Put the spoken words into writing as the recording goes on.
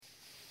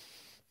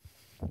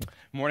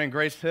Morning,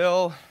 Grace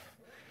Hill.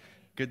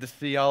 Good to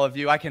see all of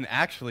you. I can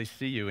actually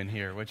see you in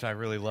here, which I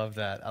really love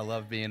that. I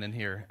love being in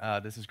here.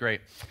 This is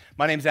great.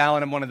 My name's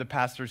Alan. I'm one of the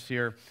pastors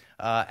here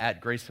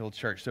at Grace Hill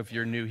Church. So if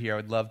you're new here, I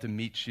would love to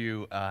meet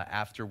you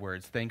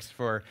afterwards. Thanks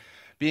for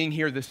being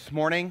here this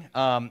morning.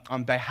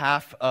 On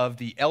behalf of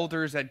the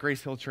elders at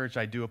Grace Hill Church,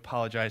 I do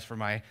apologize for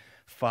my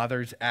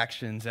father's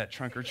actions at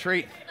Trunk or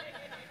Treat.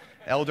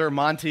 Elder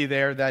Monty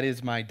there, that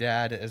is my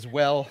dad as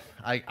well.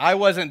 I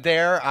wasn't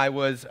there. I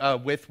was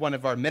with one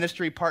of our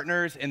ministry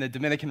partners in the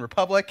Dominican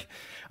Republic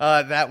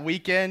that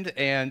weekend,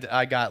 and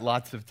I got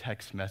lots of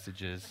text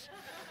messages.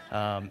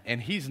 And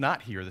he's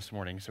not here this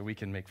morning, so we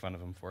can make fun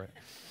of him for it.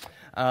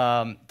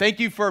 Thank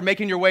you for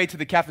making your way to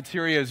the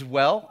cafeteria as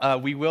well.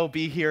 We will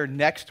be here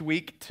next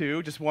week,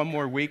 too. Just one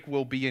more week,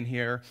 we'll be in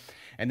here.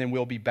 And then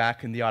we'll be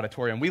back in the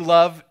auditorium. We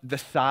love the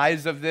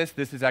size of this.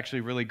 This is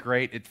actually really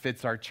great. It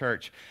fits our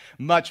church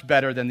much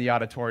better than the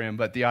auditorium,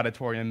 but the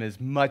auditorium is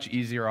much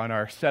easier on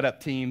our setup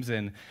teams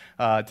and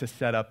to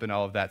set up and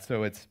all of that.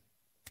 So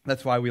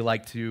that's why we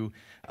like to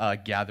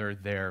gather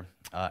there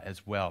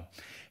as well.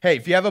 Hey,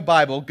 if you have a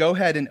Bible, go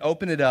ahead and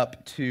open it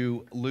up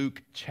to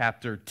Luke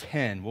chapter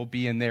 10. We'll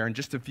be in there in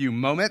just a few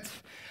moments.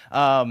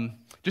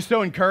 Just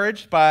so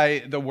encouraged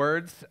by the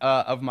words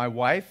of my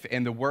wife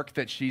and the work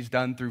that she's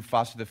done through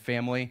Foster the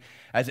Family.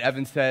 As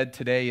Evan said,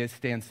 today is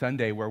Stand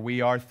Sunday, where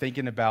we are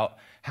thinking about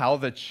how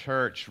the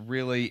church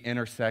really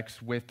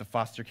intersects with the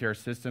foster care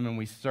system, and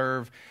we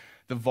serve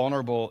the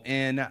vulnerable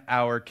in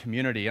our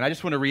community. And I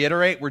just want to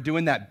reiterate, we're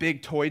doing that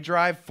big toy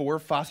drive for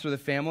Foster the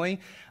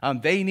Family.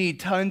 They need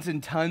tons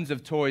and tons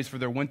of toys for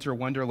their winter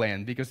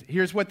wonderland, because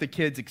here's what the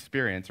kids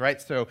experience, right?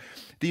 So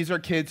these are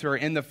kids who are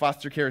in the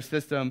foster care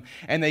system,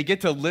 and they get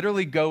to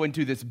literally go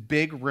into this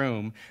big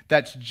room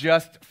that's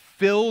just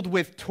filled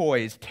with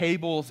toys,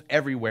 tables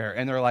everywhere,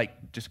 and they're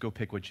like, just go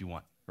pick what you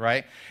want.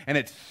 Right? And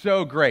it's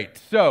so great.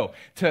 So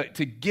to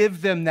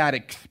give them that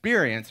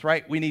experience,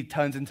 right, we need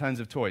tons and tons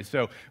of toys.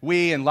 So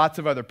we and lots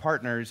of other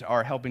partners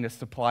are helping to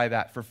supply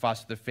that for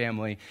Foster the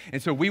Family.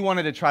 And so we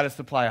wanted to try to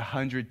supply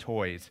 100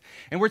 toys.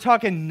 And we're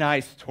talking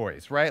nice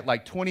toys, right?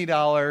 Like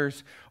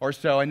 $20 or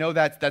so. I know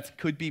that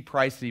could be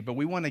pricey, but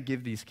we want to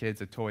give these kids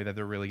a toy that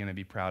they're really going to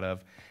be proud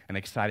of and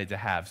excited to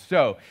have.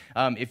 So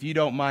if you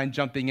don't mind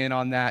jumping in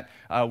on that,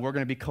 we're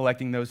going to be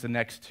collecting those the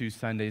next 2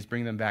 Sundays,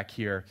 bring them back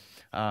here,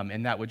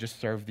 and that would just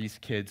serve these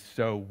kids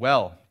so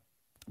well.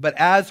 But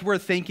as we're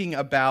thinking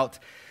about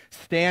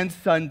Stand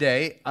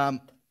Sunday,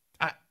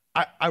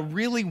 I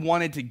really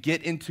wanted to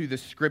get into the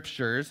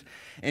scriptures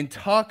and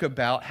talk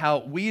about how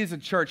we as a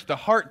church, the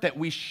heart that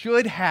we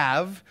should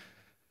have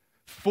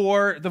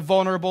for the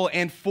vulnerable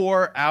and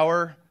for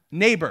our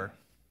neighbor.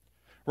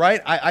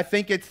 Right? I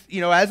think it's,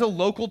 as a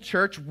local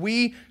church,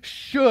 we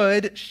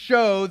should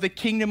show the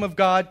kingdom of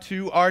God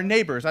to our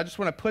neighbors. I just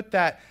want to put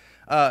that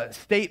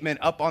statement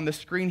up on the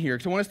screen here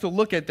because I want us to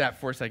look at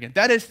that for a second.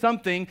 That is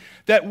something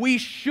that we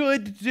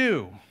should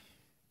do,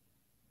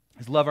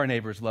 is love our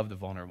neighbors, love the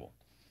vulnerable.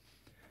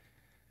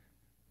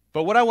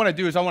 But what I want to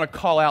do is I want to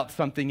call out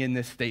something in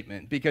this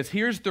statement, because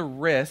here's the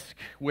risk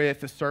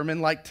with a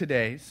sermon like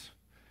today's,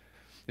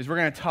 is we're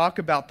going to talk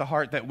about the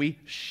heart that we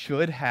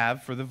should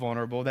have for the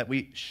vulnerable, that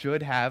we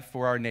should have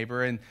for our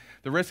neighbor. And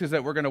the risk is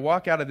that we're going to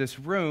walk out of this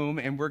room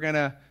and we're going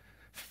to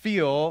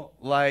feel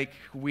like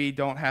we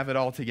don't have it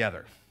all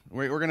together.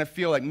 We're going to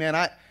feel like,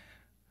 man,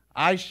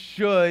 I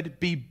should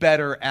be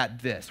better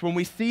at this. When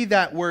we see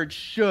that word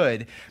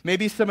should,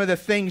 maybe some of the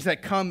things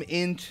that come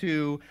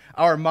into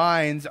our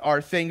minds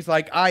are things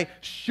like, I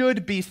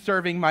should be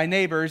serving my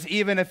neighbors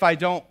even if I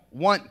don't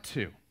want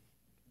to.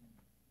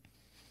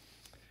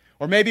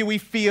 Or maybe we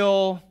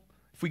feel,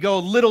 if we go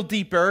a little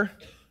deeper,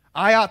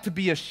 I ought to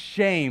be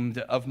ashamed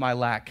of my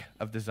lack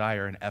of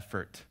desire and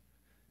effort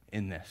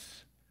in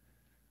this.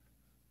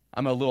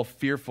 I'm a little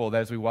fearful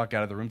that as we walk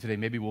out of the room today,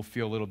 maybe we'll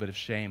feel a little bit of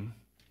shame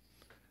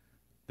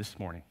this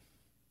morning.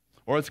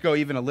 Or let's go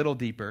even a little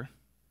deeper.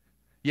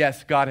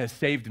 Yes, God has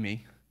saved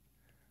me,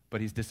 but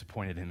He's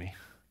disappointed in me.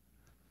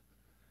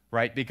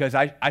 Right? Because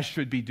I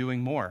should be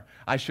doing more.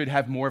 I should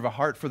have more of a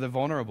heart for the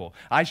vulnerable.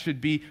 I should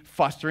be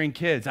fostering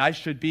kids. I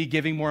should be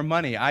giving more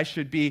money. I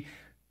should be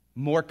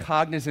more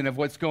cognizant of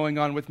what's going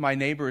on with my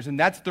neighbors. And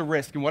that's the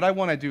risk. And what I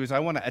want to do is I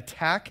want to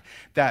attack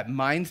that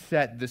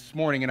mindset this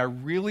morning. And I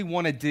really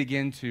want to dig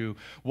into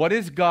what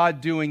is God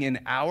doing in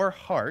our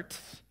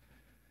hearts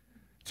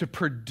to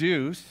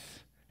produce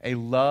a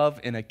love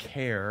and a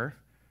care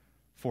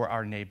for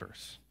our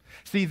neighbors.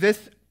 See,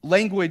 this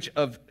language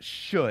of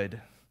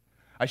should,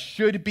 I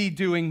should be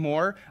doing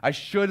more. I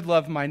should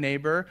love my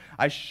neighbor.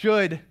 I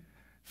should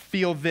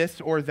feel this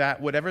or that,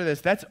 whatever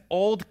this. That's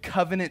old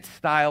covenant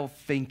style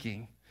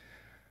thinking.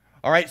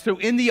 All right, so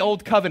in the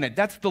old covenant,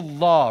 that's the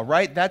law,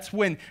 right? That's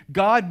when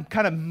God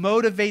kind of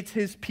motivates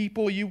his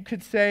people, you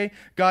could say.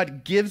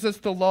 God gives us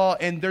the law,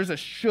 and there's a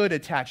should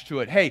attached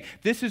to it. Hey,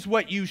 this is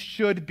what you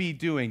should be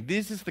doing.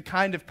 This is the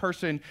kind of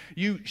person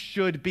you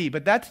should be.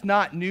 But that's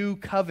not new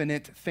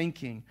covenant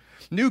thinking.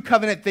 New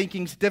covenant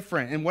thinking's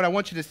different. And what I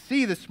want you to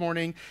see this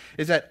morning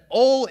is that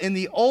in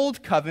the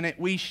old covenant,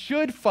 we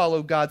should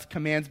follow God's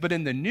commands, but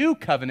in the new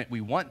covenant,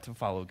 we want to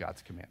follow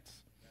God's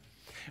commands.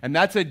 And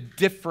that's a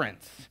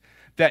difference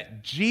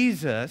that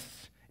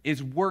Jesus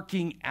is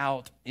working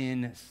out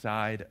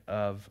inside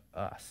of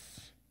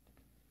us.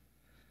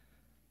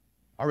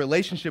 Our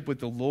relationship with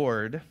the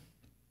Lord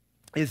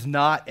is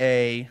not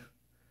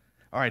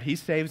all right, he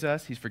saves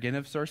us, he's forgiven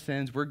us our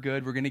sins, we're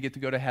good, we're going to get to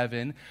go to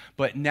heaven,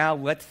 but now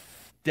let's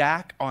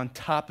stack on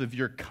top of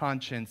your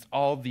conscience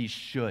all these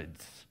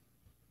shoulds.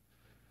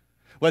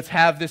 Let's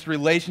have this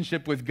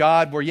relationship with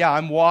God where,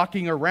 I'm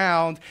walking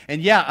around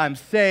and I'm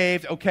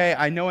saved. Okay,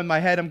 I know in my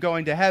head I'm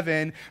going to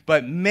heaven,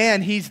 but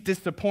man, he's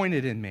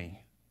disappointed in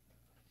me.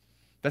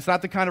 That's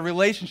not the kind of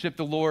relationship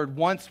the Lord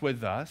wants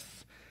with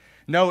us.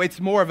 No, it's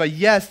more of a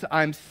yes,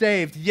 I'm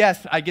saved.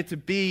 Yes, I get to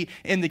be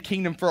in the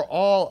kingdom for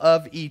all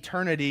of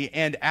eternity.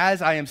 And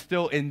as I am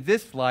still in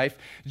this life,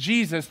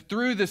 Jesus,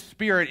 through the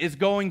Spirit, is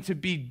going to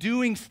be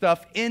doing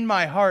stuff in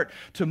my heart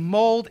to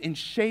mold and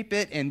shape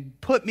it and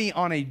put me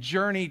on a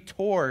journey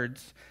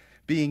towards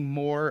being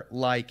more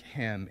like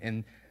him.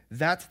 And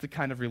that's the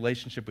kind of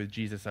relationship with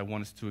Jesus I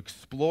want us to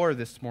explore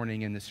this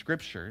morning in the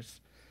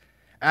Scriptures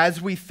as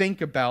we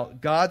think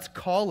about God's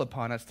call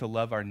upon us to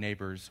love our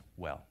neighbors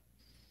well.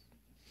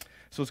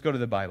 So let's go to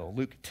the Bible,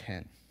 Luke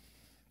 10.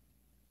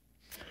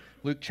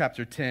 Luke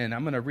chapter 10.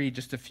 I'm going to read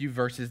just a few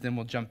verses, then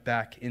we'll jump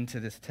back into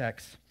this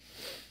text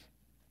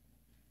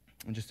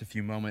in just a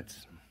few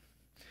moments.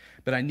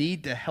 But I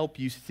need to help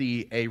you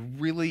see a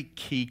really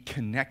key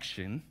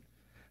connection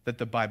that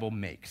the Bible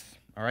makes.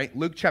 All right,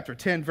 Luke chapter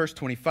 10, verse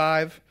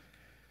 25.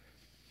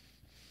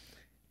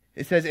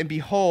 It says, "And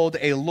behold,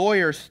 a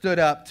lawyer stood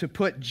up to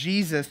put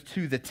Jesus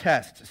to the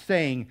test,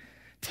 saying,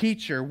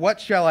 'Teacher, what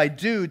shall I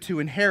do to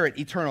inherit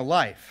eternal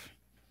life?'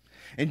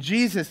 And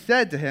Jesus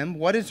said to him,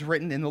 'What is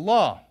written in the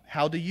law?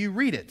 How do you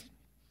read it?'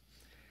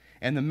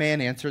 And the man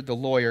answered the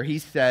lawyer, he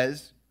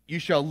says, 'You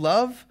shall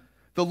love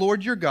the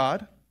Lord your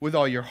God with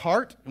all your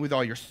heart, and with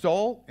all your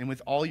soul, and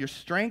with all your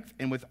strength,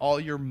 and with all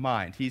your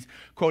mind.'" He's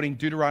quoting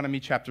Deuteronomy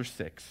chapter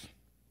 6.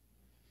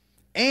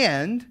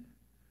 "And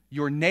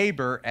your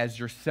neighbor as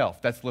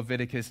yourself." That's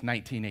Leviticus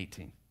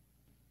 19:18.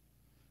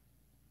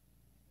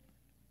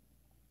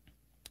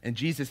 And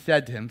Jesus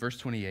said to him, verse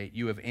 28,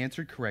 "You have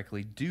answered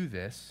correctly. Do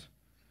this,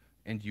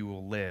 and you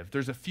will live."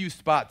 There's a few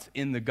spots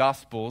in the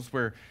Gospels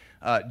where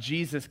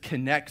Jesus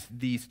connects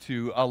these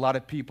two. A lot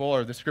of people,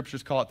 or the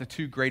Scriptures call it the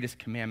two greatest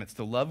commandments: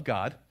 to love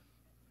God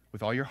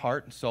with all your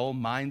heart and soul,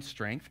 mind,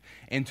 strength,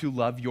 and to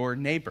love your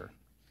neighbor.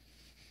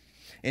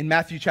 In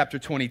Matthew chapter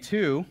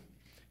 22,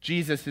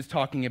 Jesus is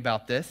talking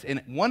about this,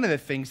 and one of the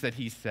things that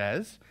he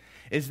says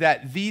is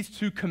that these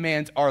two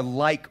commands are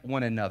like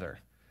one another.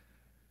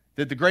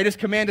 That the greatest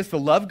command is to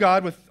love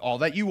God with all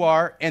that you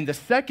are, and the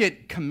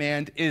second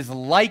command is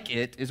like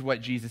it, is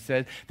what Jesus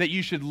said, that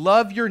you should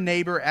love your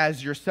neighbor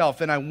as yourself.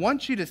 And I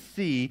want you to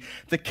see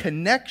the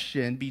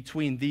connection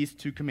between these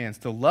two commands,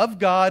 to love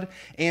God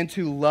and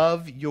to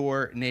love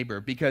your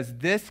neighbor, because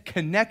this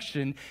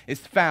connection is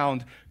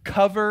found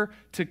cover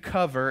to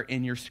cover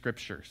in your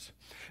Scriptures.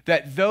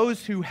 That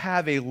those who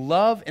have a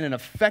love and an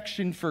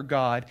affection for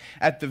God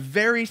at the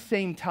very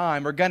same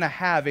time are going to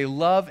have a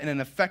love and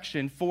an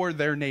affection for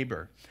their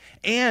neighbor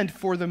and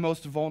for the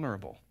most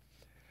vulnerable.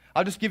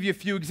 I'll just give you a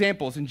few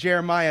examples. In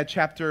Jeremiah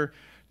chapter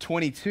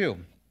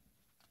 22,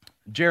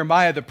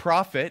 Jeremiah the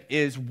prophet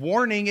is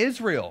warning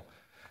Israel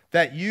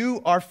that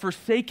you are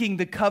forsaking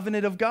the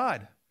covenant of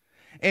God.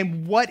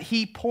 And what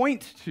he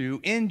points to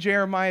in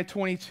Jeremiah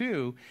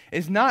 22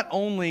 is not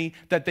only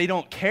that they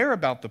don't care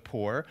about the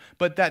poor,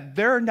 but that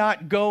they're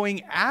not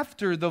going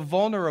after the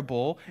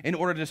vulnerable in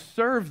order to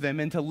serve them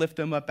and to lift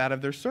them up out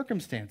of their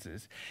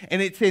circumstances. And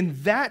it's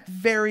in that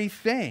very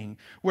thing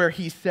where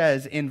he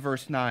says in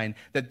verse 9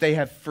 that they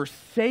have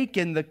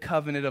forsaken the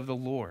covenant of the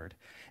Lord.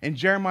 And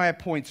Jeremiah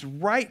points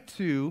right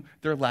to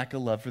their lack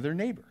of love for their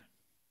neighbor.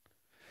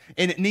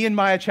 In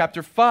Nehemiah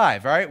chapter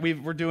 5, all right,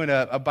 we're doing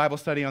a Bible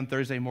study on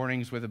Thursday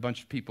mornings with a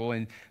bunch of people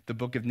in the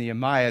book of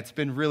Nehemiah. It's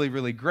been really,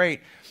 really great.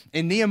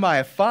 In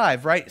Nehemiah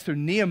 5, right, so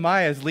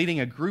Nehemiah is leading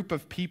a group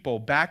of people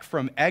back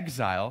from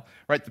exile,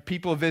 right? The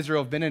people of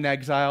Israel have been in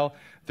exile.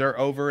 They're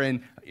over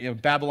in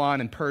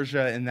Babylon and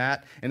Persia and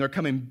that, and they're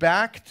coming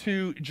back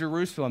to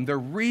Jerusalem. They're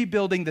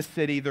rebuilding the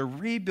city. They're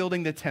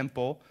rebuilding the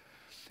temple.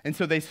 And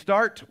so they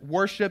start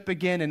worship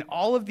again and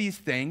all of these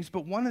things.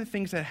 But one of the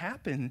things that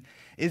happen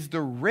is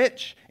the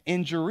rich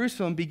in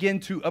Jerusalem begin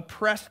to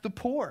oppress the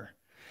poor.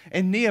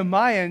 And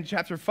Nehemiah in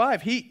chapter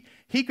 5,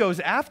 he goes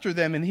after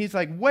them and he's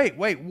like, wait,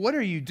 what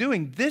are you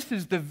doing? This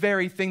is the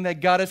very thing that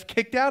got us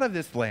kicked out of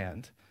this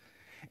land.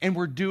 And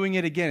we're doing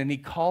it again. And he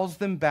calls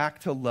them back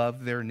to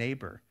love their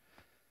neighbor.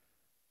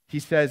 He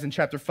says in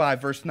chapter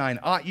 5, verse 9,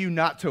 ought you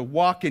not to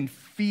walk in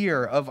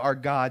fear of our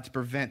God to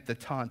prevent the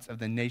taunts of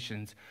the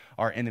nations,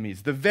 our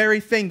enemies? The very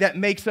thing that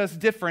makes us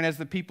different as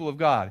the people of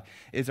God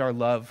is our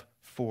love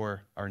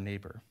for our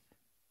neighbor.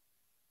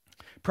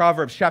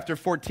 Proverbs chapter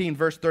 14,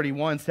 verse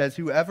 31 says,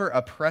 whoever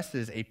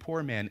oppresses a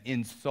poor man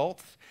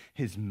insults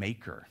his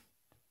maker.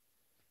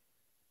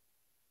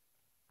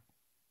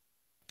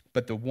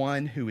 But the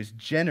one who is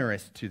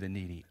generous to the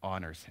needy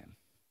honors him.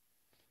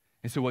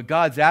 And so what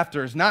God's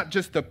after is not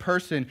just the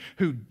person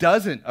who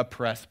doesn't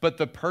oppress, but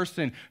the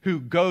person who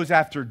goes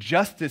after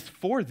justice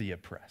for the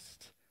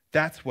oppressed.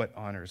 That's what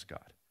honors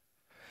God.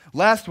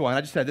 Last one,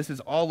 I just said this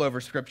is all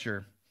over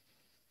Scripture.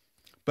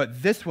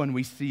 But this one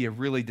we see a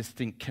really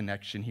distinct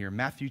connection here.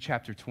 Matthew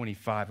chapter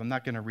 25. I'm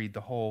not going to read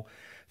the whole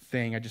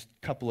thing. Just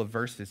a couple of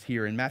verses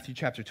here. In Matthew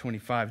chapter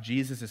 25,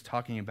 Jesus is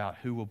talking about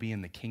who will be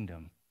in the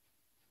kingdom.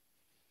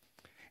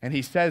 And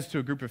he says to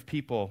a group of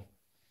people,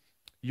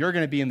 you're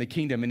going to be in the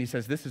kingdom. And he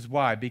says, this is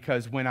why.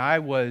 Because when I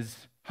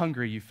was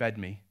hungry, you fed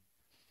me.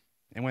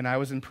 And when I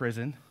was in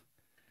prison,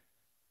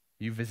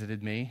 you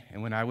visited me.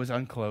 And when I was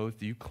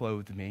unclothed, you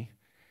clothed me.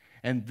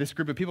 And this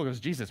group of people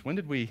goes, Jesus, when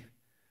did we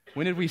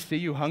see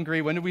you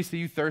hungry? When did we see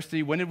you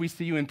thirsty? When did we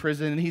see you in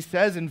prison? And he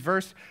says in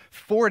verse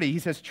 40, he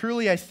says,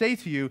 truly I say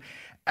to you,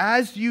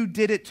 as you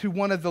did it to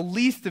one of the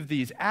least of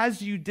these,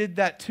 as you did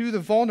that to the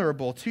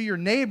vulnerable, to your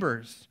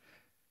neighbors,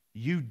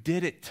 you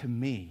did it to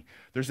me.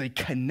 There's a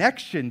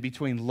connection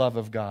between love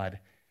of God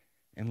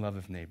and love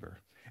of neighbor.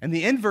 And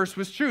the inverse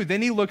was true.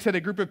 Then he looks at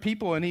a group of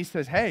people and he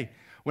says, hey,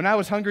 when I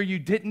was hungry, you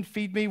didn't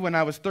feed me. When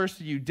I was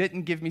thirsty, you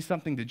didn't give me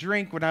something to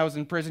drink. When I was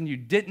in prison, you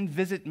didn't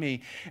visit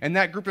me. And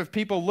that group of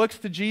people looks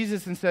to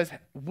Jesus and says,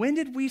 when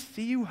did we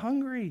see you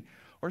hungry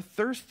or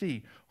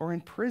thirsty or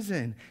in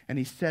prison? And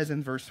he says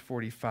in verse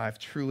 45,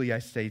 truly I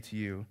say to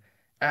you,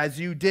 as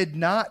you did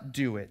not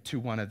do it to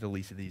one of the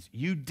least of these,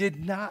 you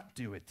did not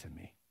do it to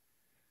me.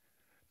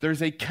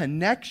 There's a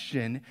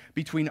connection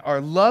between our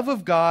love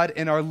of God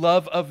and our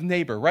love of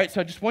neighbor, right?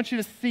 So I just want you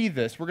to see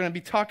this. We're going to be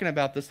talking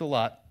about this a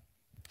lot.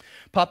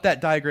 Pop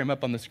that diagram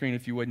up on the screen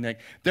if you would, Nick.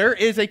 There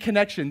is a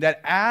connection that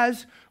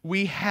as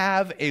we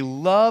have a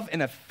love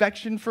and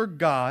affection for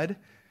God,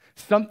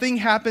 something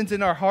happens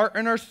in our heart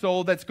and our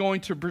soul that's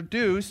going to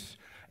produce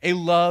a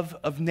love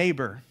of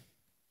neighbor.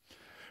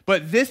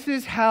 But this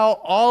is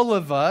how all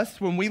of us,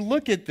 when we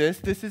look at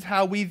this is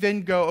how we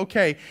then go,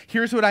 okay,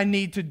 here's what I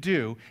need to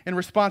do in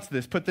response to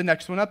this. Put the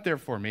next one up there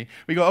for me.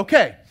 We go,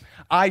 okay,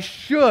 I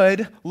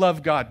should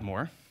love God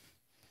more.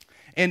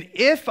 And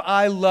if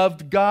I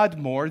loved God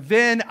more,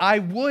 then I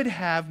would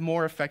have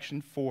more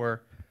affection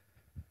for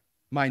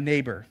my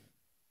neighbor.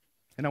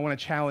 And I want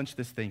to challenge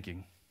this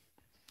thinking.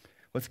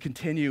 Let's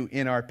continue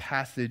in our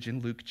passage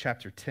in Luke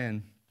chapter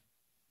 10.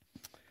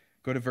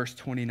 Go to verse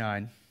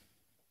 29.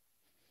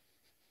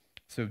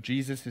 So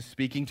Jesus is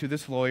speaking to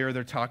this lawyer.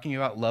 They're talking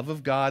about love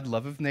of God,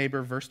 love of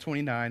neighbor, verse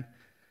 29.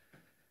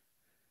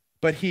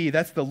 But he,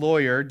 that's the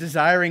lawyer,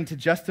 desiring to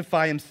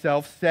justify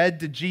himself,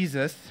 said to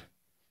Jesus,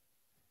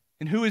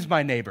 and who is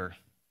my neighbor?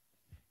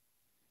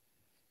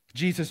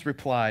 Jesus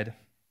replied,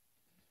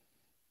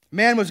 a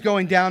man was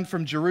going down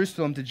from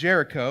Jerusalem to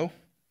Jericho,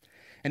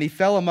 and he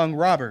fell among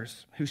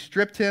robbers, who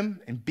stripped him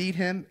and beat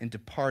him and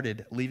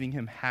departed, leaving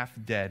him half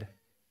dead.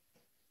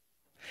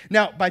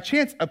 Now, by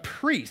chance, a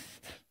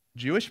priest,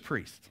 Jewish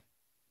priest,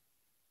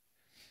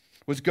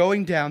 was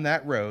going down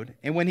that road,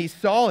 and when he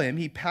saw him,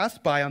 he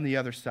passed by on the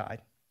other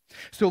side.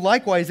 So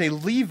likewise, a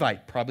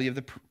Levite, probably of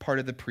the part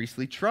of the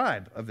priestly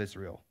tribe of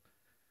Israel,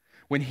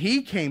 when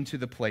he came to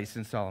the place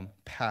and saw him,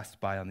 passed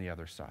by on the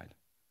other side.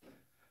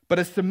 But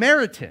a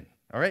Samaritan,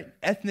 all right,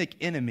 ethnic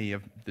enemy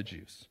of the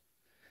Jews,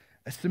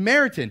 a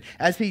Samaritan,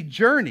 as he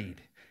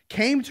journeyed,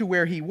 came to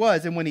where he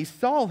was, and when he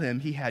saw him,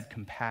 he had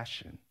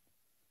compassion.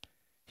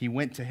 He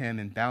went to him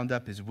and bound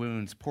up his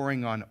wounds,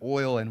 pouring on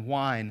oil and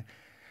wine.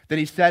 Then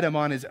he set him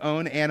on his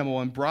own animal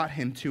and brought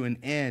him to an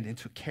inn and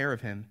took care of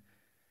him.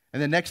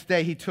 And the next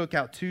day he took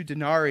out 2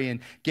 denarii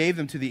and gave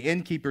them to the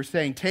innkeeper,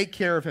 saying, take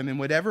care of him, and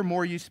whatever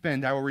more you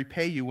spend, I will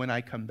repay you when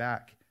I come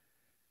back.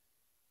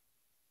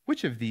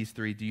 Which of these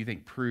 3 do you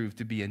think proved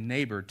to be a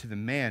neighbor to the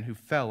man who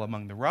fell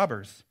among the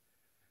robbers?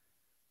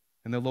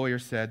 And the lawyer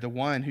said, the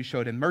one who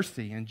showed him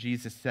mercy. And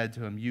Jesus said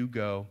to him, you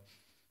go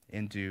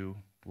and do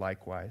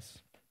likewise.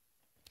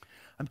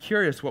 I'm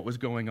curious what was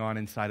going on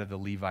inside of the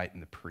Levite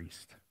and the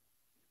priest.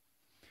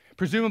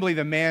 Presumably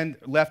the man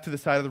left to the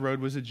side of the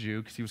road was a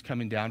Jew because he was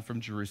coming down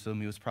from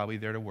Jerusalem. He was probably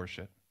there to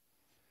worship.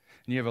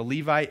 And you have a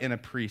Levite and a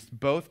priest,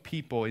 both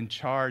people in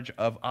charge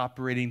of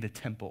operating the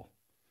temple.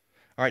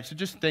 All right, so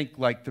just think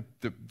like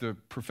the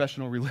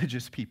professional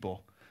religious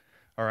people.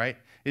 All right,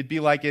 it'd be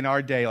like in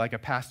our day, like a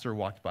pastor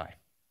walked by.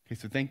 Okay,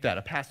 so think that.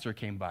 A pastor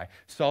came by,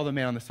 saw the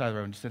man on the side of the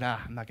road and just said,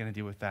 I'm not going to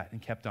deal with that,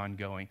 and kept on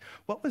going.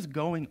 What was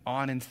going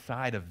on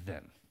inside of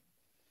them?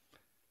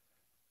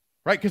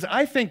 Right? Because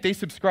I think they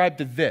subscribe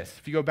to this.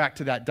 If you go back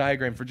to that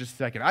diagram for just a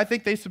second, I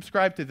think they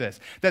subscribe to this,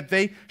 that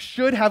they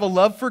should have a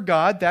love for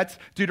God. That's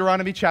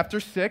Deuteronomy chapter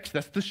 6.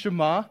 That's the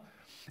Shema.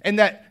 And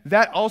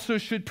that also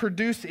should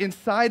produce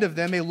inside of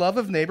them a love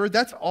of neighbor.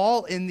 That's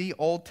all in the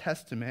Old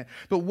Testament.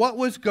 But what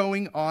was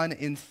going on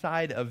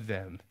inside of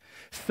them?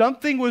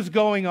 Something was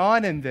going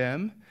on in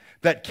them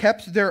that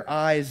kept their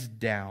eyes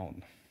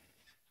down.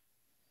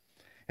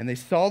 And they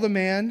saw the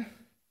man,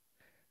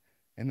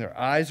 and their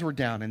eyes were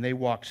down, and they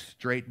walked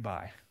straight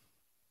by.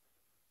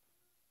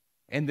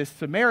 And the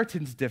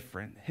Samaritan's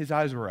different. His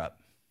eyes were up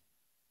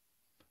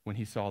when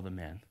he saw the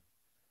man.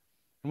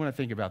 I want to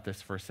think about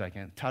this for a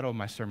second. The title of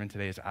my sermon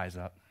today is Eyes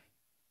Up.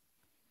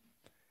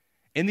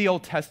 In the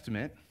Old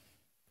Testament,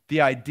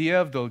 the idea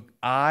of the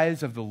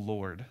eyes of the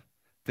Lord,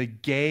 the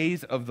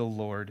gaze of the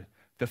Lord,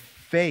 the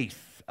face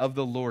of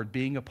the Lord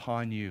being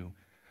upon you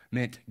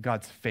meant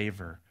God's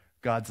favor,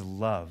 God's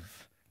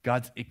love,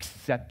 God's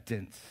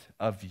acceptance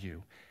of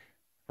you,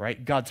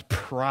 right? God's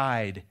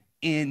pride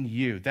in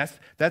you.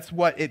 That's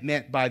what it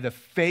meant by the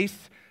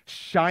face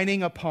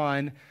shining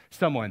upon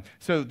someone.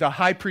 So the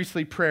high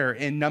priestly prayer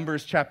in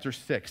Numbers chapter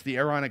 6, the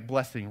Aaronic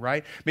blessing,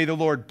 right? May the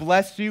Lord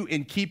bless you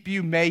and keep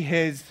you. May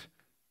his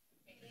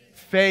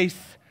face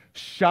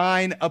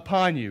shine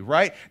upon you,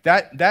 right?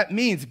 That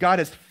means God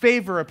has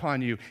favor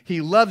upon you. He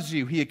loves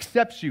you. He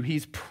accepts you.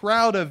 He's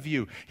proud of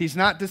you. He's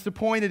not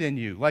disappointed in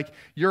you. Like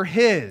you're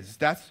his.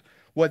 That's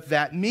what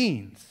that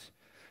means.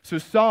 So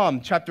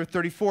Psalm chapter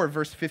 34,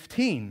 verse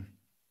 15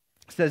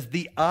 says,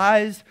 the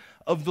eyes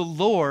of the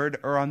Lord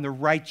are on the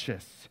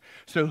righteous.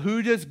 So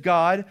who does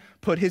God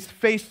put his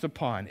face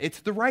upon? It's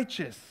the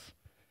righteous.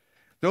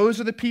 Those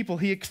are the people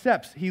he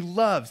accepts, he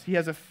loves, he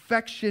has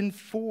affection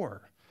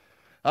for.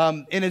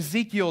 In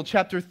Ezekiel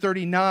chapter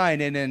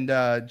 39 and in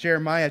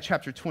Jeremiah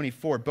chapter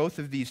 24, both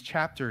of these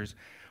chapters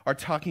are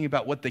talking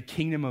about what the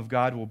kingdom of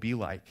God will be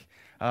like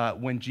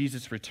when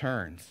Jesus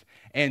returns.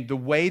 And the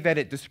way that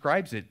it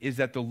describes it is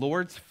that the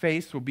Lord's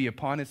face will be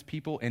upon his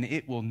people and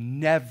it will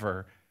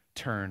never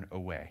turn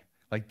away.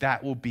 Like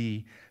that will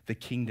be the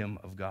kingdom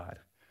of God.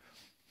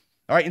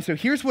 All right, and so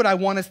here's what I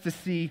want us to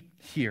see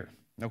here.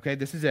 Okay,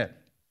 this is it.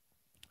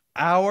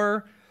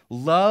 Our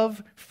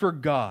love for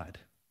God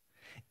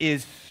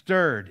is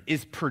stirred,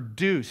 is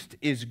produced,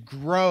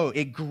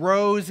 it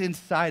grows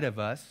inside of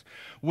us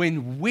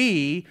when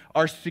we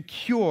are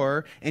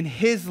secure in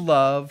his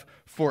love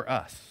for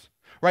us.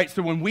 Right?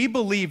 So when we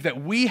believe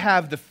that we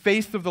have the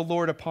face of the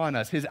Lord upon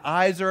us, his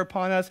eyes are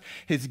upon us,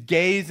 his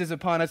gaze is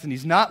upon us, and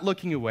he's not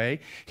looking away,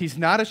 he's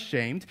not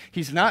ashamed,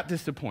 he's not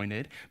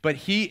disappointed, but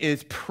he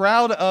is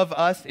proud of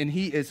us and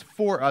he is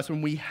for us.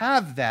 When we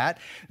have that,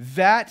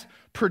 that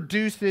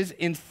produces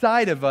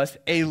inside of us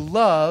a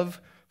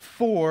love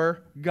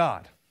for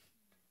God.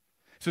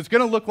 So it's going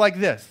to look like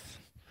this,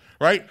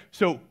 right?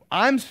 So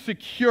I'm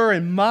secure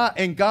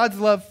in God's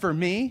love for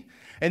me,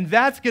 and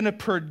that's going to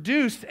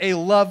produce a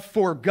love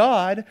for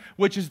God,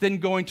 which is then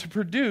going to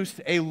produce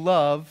a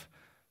love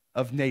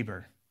of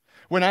neighbor.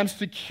 When I'm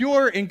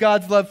secure in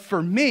God's love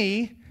for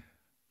me,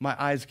 my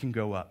eyes can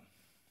go up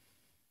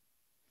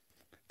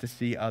to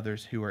see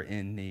others who are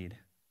in need.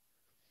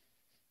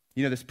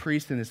 You know, this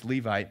priest and this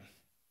Levite,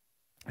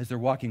 as they're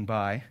walking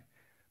by,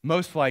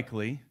 most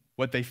likely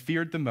what they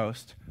feared the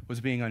most was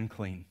being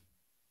unclean.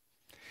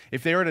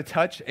 If they were to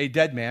touch a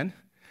dead man,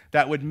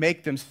 that would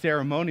make them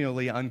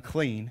ceremonially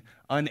unclean,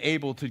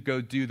 unable to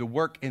go do the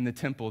work in the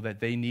temple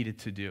that they needed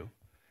to do.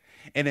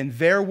 And in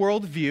their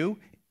worldview,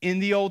 in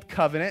the Old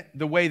Covenant,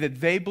 the way that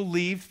they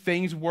believed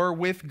things were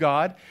with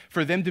God,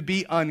 for them to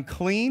be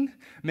unclean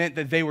meant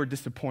that they were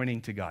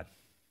disappointing to God.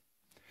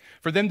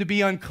 For them to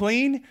be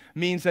unclean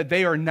means that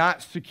they are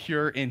not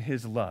secure in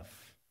his love.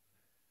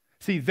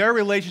 See, their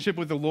relationship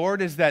with the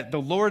Lord is that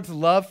the Lord's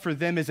love for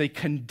them is a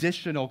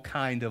conditional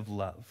kind of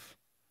love.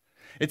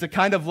 It's a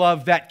kind of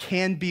love that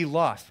can be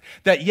lost.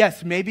 That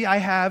yes, maybe I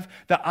have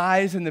the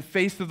eyes and the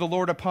face of the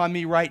Lord upon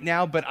me right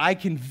now, but I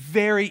can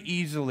very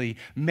easily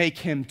make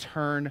him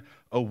turn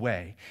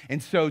away.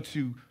 And so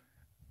to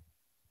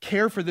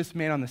care for this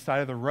man on the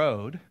side of the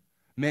road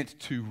meant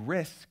to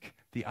risk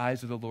the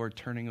eyes of the Lord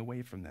turning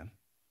away from them.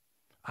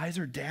 Eyes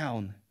are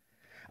down.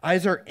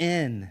 Eyes are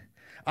in.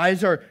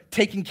 Eyes are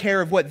taking care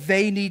of what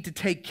they need to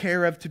take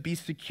care of to be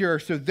secure.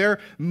 So they're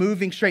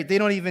moving straight. They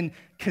don't even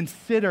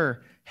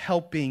consider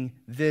helping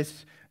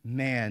this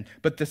man.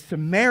 But the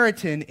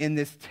Samaritan in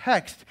this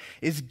text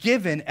is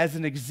given as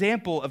an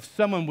example of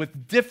someone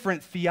with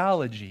different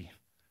theology.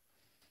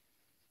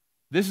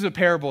 This is a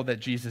parable that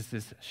Jesus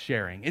is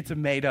sharing. It's a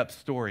made-up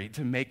story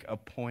to make a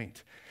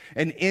point.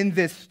 And in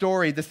this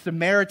story, the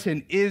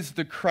Samaritan is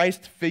the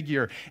Christ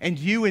figure. And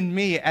you and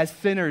me, as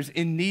sinners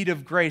in need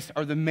of grace,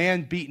 are the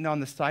man beaten on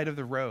the side of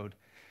the road.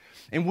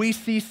 And we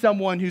see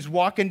someone who's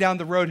walking down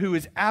the road who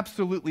is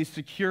absolutely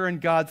secure in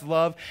God's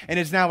love and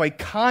is now a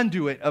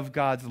conduit of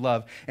God's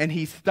love. And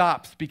he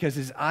stops because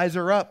his eyes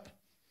are up.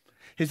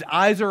 His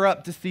eyes are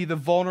up to see the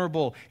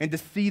vulnerable and to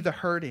see the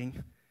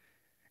hurting.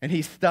 And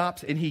he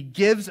stops and he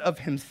gives of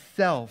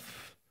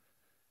himself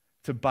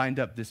to bind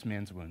up this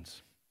man's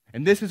wounds.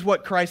 And this is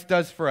what Christ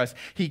does for us.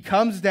 He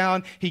comes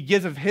down, he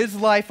gives of his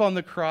life on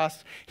the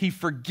cross, he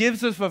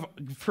forgives us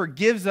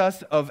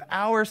of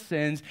our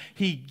sins,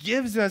 he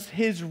gives us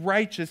his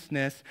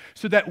righteousness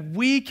so that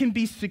we can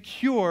be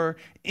secure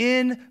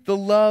in the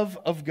love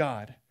of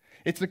God.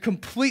 It's a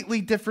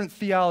completely different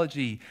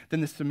theology than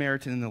the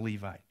Samaritan and the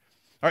Levite.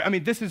 All right, I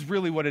mean, this is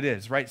really what it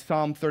is, right?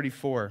 Psalm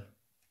 34,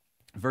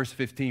 verse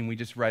 15, we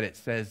just read it,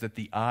 says that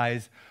the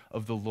eyes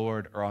of the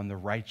Lord are on the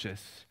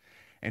righteous.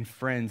 And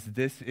friends,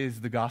 this is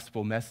the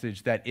gospel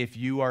message that if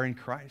you are in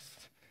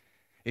Christ,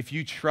 if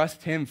you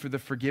trust him for the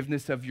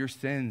forgiveness of your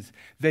sins,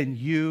 then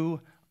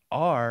you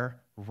are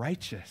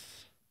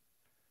righteous.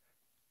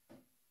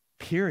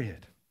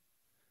 Period.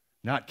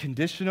 Not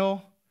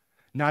conditional,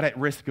 not at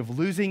risk of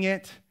losing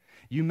it.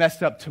 You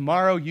messed up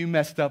tomorrow, you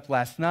messed up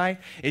last night.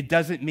 It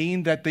doesn't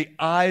mean that the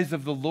eyes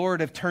of the Lord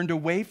have turned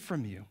away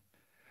from you.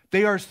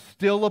 They are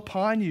still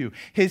upon you.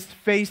 His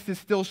face is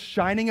still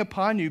shining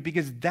upon you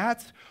because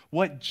that's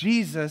what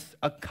Jesus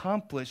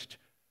accomplished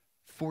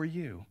for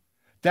you.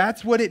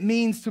 That's what it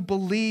means to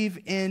believe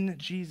in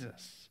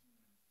Jesus.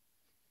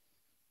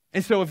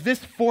 And so if this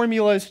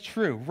formula is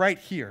true right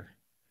here,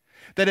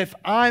 that if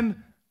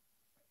I'm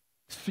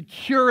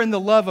secure in the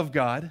love of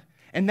God,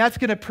 and that's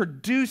going to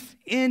produce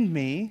in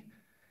me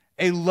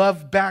a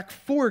love back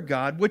for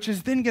God, which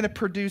is then going to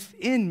produce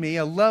in me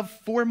a love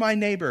for my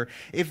neighbor.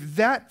 If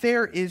that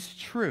there is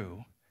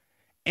true,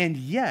 and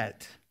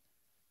yet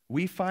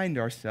we find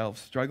ourselves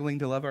struggling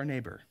to love our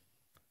neighbor,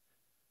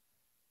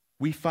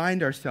 we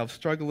find ourselves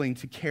struggling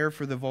to care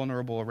for the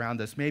vulnerable around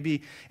us.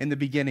 Maybe in the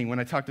beginning when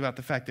I talked about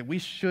the fact that we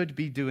should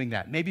be doing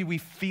that, maybe we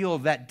feel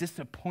that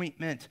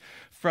disappointment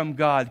from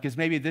God because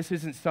maybe this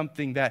isn't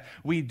something that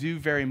we do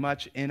very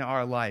much in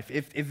our life.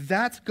 If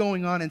that's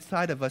going on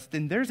inside of us,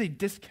 then there's a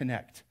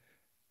disconnect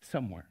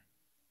somewhere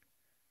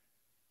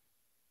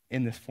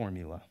in this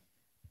formula.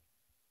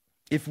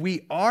 If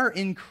we are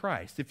in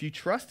Christ, if you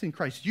trust in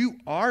Christ, you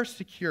are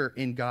secure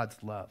in God's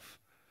love.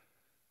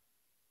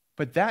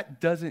 But that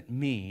doesn't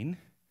mean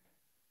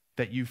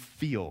that you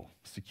feel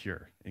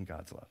secure in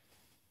God's love.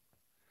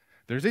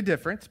 There's a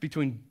difference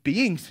between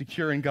being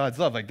secure in God's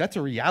love, like that's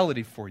a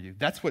reality for you,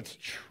 that's what's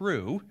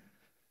true,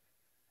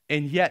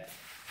 and yet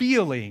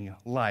feeling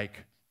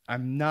like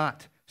I'm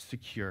not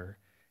secure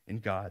in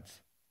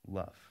God's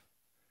love.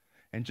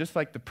 And just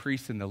like the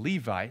priest and the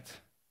Levite,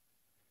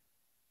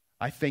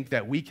 I think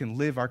that we can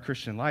live our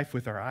Christian life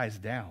with our eyes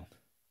down.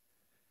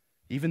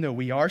 Even though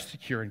we are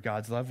secure in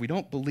God's love, we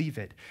don't believe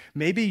it.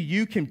 Maybe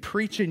you can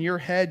preach in your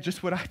head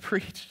just what I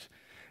preached.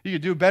 You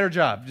could do a better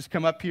job. Just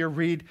come up here,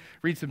 read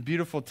some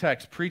beautiful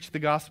text, preach the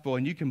gospel,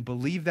 and you can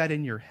believe that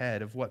in your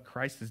head of what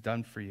Christ has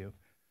done for you.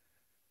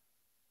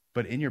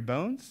 But in your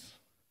bones,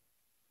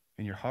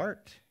 in your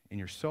heart, in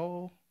your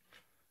soul,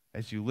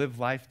 as you live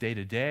life day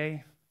to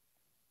day,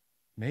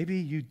 maybe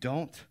you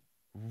don't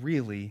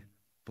really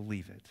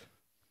believe it.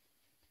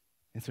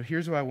 And so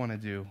here's what I want to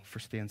do for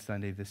Stand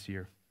Sunday this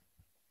year.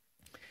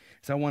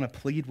 So I want to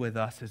plead with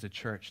us as a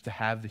church to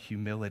have the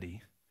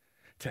humility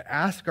to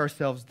ask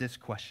ourselves this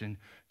question: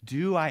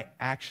 do I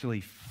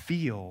actually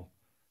feel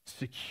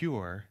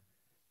secure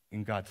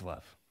in God's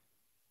love?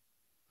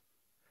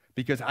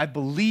 Because I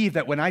believe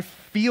that when I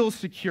feel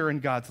secure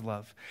in God's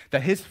love,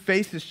 that his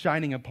face is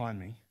shining upon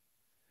me,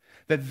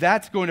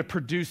 that's going to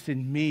produce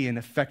in me an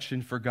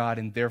affection for God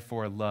and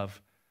therefore a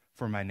love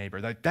for my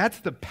neighbor. That's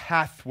the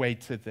pathway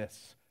to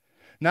this.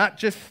 Not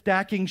just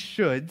stacking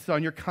shoulds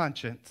on your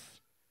conscience,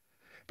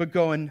 but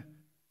going,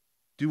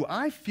 do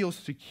I feel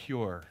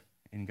secure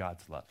in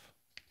God's love?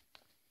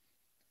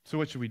 So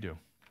what should we do?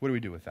 What do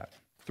we do with that?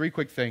 3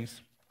 quick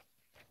things,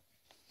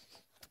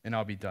 and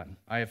I'll be done.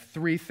 I have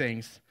 3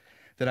 things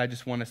that I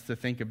just want us to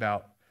think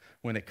about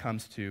when it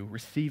comes to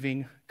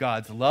receiving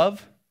God's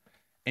love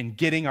and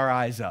getting our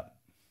eyes up.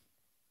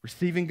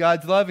 Receiving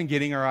God's love and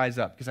getting our eyes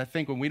up. Because I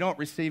think when we don't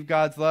receive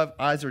God's love,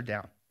 eyes are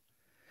down.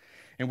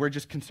 And we're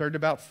just concerned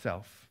about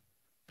self.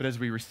 But as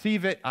we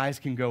receive it, eyes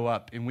can go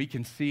up and we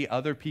can see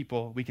other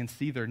people. We can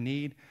see their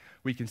need.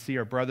 We can see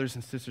our brothers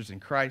and sisters in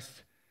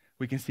Christ.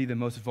 We can see the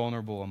most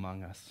vulnerable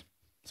among us.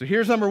 So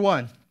here's number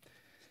 1.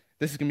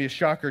 This is going to be a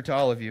shocker to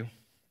all of you.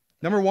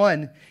 Number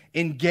 1,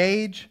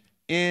 engage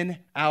in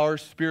our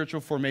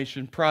spiritual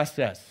formation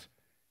process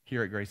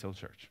here at Grace Hill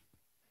Church.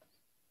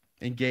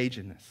 Engage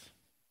in this.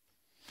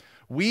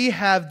 We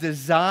have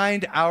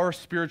designed our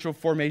spiritual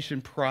formation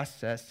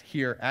process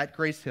here at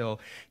Grace Hill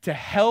to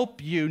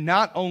help you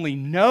not only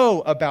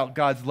know about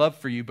God's love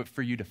for you, but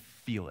for you to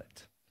feel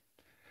it,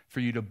 for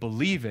you to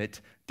believe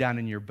it down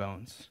in your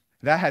bones.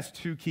 That has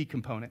 2 key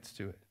components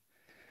to it.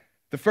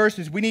 The first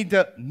is we need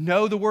to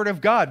know the Word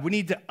of God. We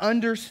need to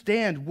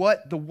understand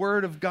what the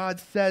Word of God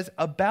says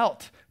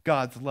about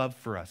God's love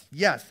for us.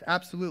 Yes,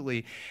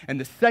 absolutely. And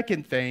the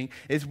second thing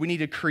is we need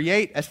to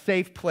create a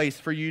safe place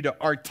for you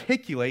to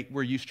articulate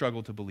where you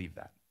struggle to believe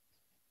that.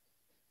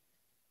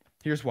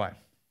 Here's why.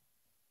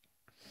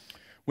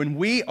 When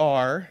we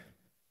are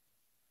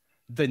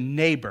the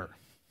neighbor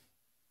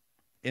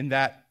in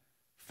that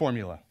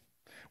formula,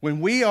 when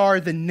we are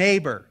the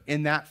neighbor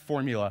in that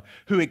formula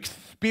who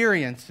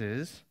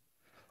experiences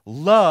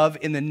love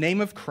in the name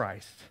of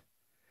Christ,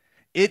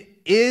 it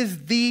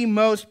is the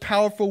most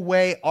powerful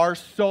way our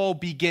soul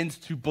begins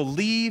to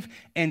believe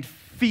and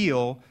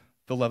feel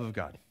the love of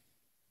God.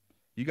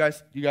 You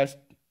guys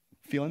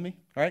feeling me?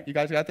 All right, you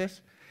guys got this?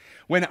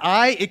 When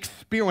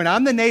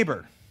I'm the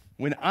neighbor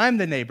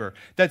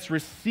that's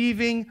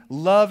receiving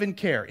love and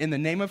care in the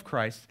name of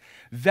Christ,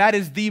 that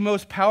is the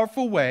most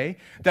powerful way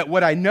that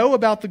what I know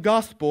about the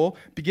gospel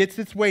gets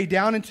its way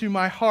down into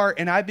my heart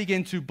and I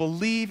begin to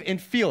believe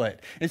and feel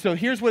it. And so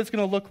here's what it's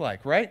going to look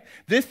like, right?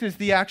 This is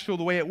the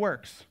way it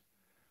works,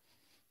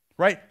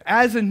 right?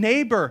 As a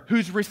neighbor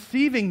who's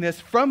receiving this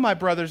from my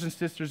brothers and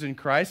sisters in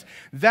Christ,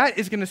 that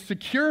is going to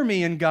secure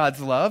me in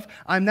God's love.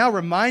 I'm now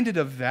reminded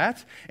of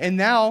that, and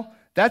now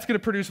that's going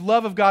to produce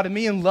love of God in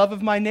me and love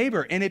of my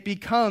neighbor, and it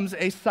becomes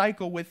a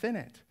cycle within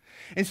it.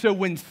 And so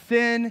when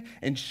sin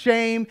and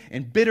shame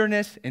and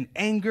bitterness and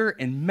anger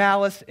and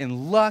malice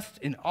and lust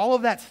and all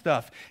of that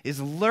stuff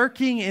is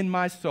lurking in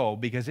my soul,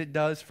 because it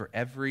does for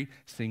every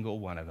single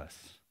one of us,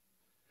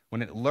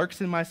 when it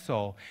lurks in my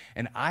soul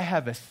and I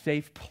have a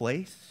safe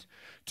place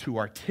to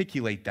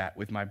articulate that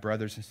with my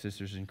brothers and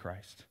sisters in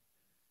Christ,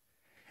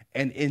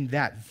 and in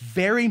that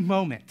very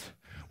moment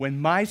when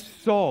my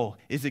soul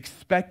is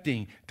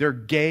expecting their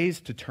gaze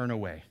to turn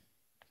away,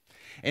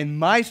 and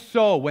my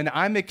soul, when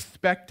I'm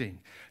expecting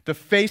the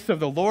face of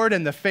the Lord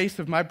and the face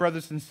of my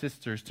brothers and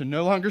sisters to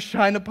no longer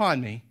shine upon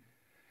me,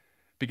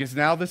 because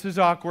now this is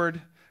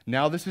awkward,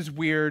 now this is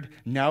weird,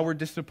 now we're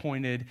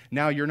disappointed,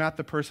 now you're not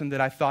the person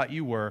that I thought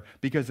you were,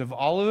 because of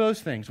all of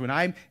those things, when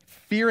I'm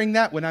fearing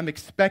that, when I'm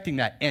expecting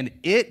that, and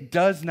it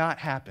does not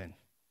happen.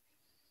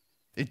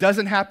 It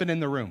doesn't happen in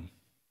the room.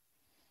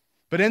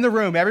 But in the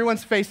room,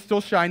 everyone's face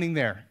still shining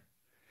there,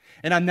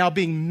 and I'm now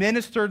being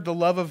ministered the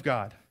love of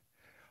God.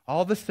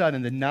 All of a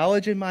sudden, the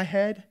knowledge in my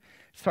head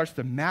starts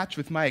to match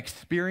with my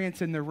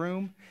experience in the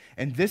room,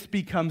 and this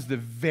becomes the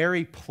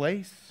very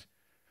place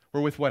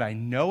where, with what I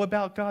know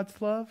about God's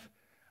love,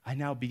 I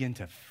now begin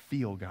to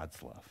feel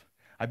God's love.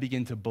 I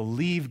begin to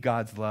believe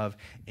God's love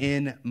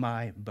in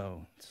my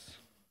bones.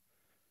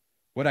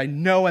 What I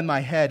know in my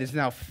head is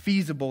now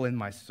feasible in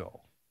my soul.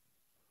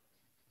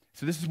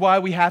 So this is why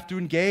we have to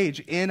engage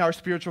in our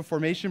spiritual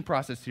formation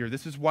process here.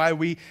 This is why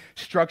we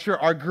structure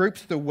our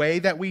groups the way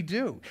that we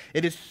do.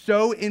 It is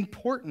so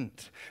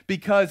important,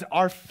 because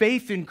our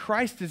faith in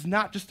Christ is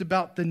not just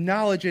about the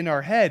knowledge in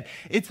our head.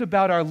 It's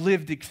about our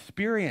lived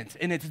experience.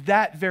 And it's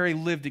that very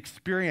lived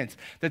experience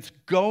that's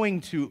going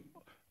to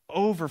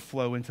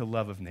overflow into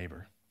love of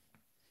neighbor.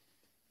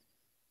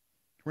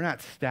 We're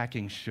not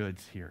stacking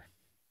shoulds here.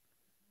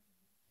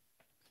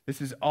 This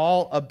is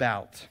all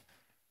about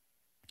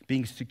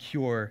being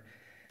secure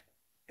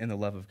in the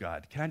love of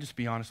God. Can I just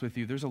be honest with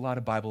you? There's a lot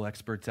of Bible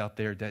experts out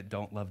there that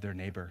don't love their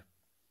neighbor.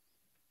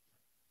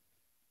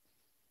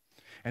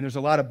 And there's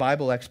a lot of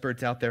Bible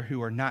experts out there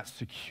who are not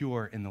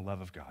secure in the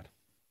love of God.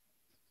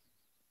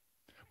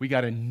 We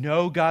got to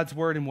know God's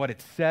word and what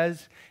it says,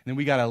 and then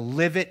we got to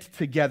live it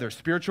together.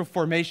 Spiritual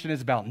formation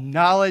is about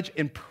knowledge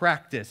and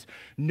practice,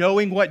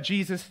 knowing what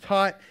Jesus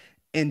taught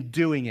and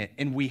doing it.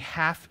 And we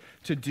have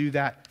to do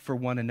that for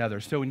one another.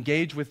 So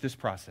engage with this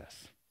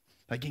process.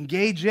 Like,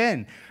 engage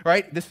in,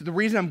 right? This is the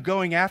reason I'm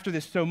going after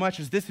this so much,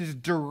 is this is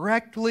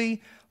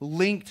directly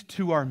linked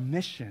to our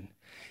mission.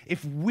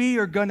 If we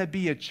are going to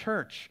be a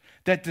church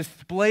that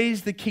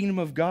displays the kingdom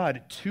of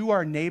God to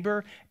our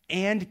neighbor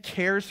and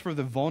cares for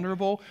the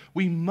vulnerable,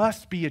 we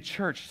must be a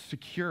church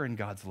secure in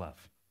God's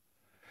love.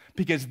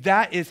 Because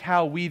that is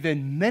how we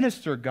then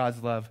minister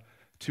God's love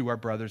to our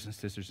brothers and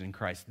sisters in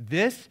Christ.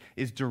 This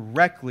is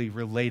directly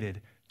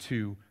related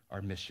to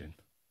our mission.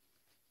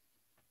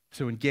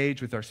 So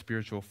engage with our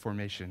spiritual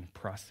formation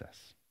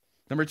process.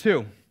 Number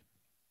two,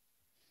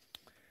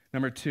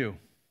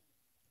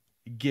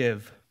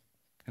 give.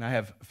 And I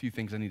have a few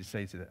things I need to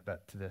say to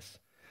this.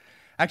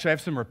 Actually, I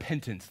have some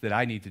repentance that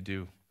I need to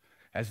do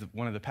as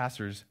one of the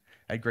pastors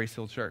at Grace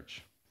Hill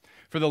Church.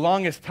 For the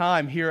longest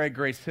time here at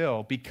Grace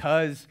Hill,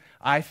 because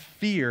I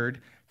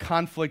feared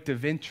conflict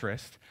of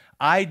interest,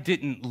 I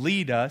didn't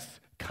lead us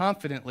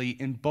confidently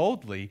and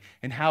boldly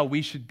in how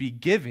we should be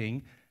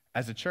giving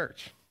as a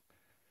church.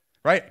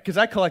 Right? Because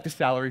I collect a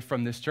salary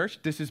from this church.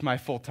 This is my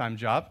full-time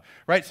job,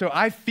 right? So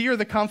I fear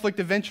the conflict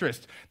of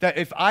interest, that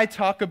if I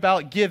talk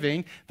about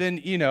giving, then,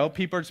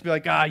 people are just be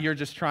like, you're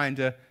just trying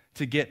to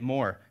get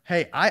more.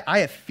 Hey, I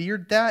have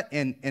feared that,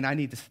 and I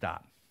need to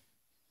stop.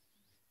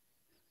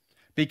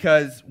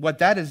 Because what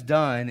that has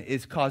done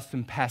is caused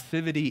some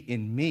passivity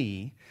in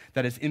me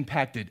that has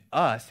impacted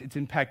us. It's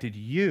impacted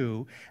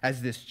you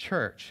as this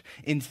church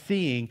in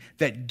seeing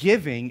that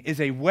giving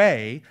is a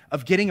way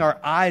of getting our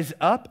eyes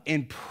up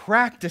and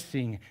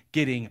practicing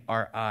getting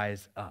our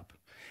eyes up.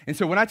 And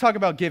so when I talk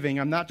about giving,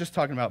 I'm not just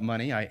talking about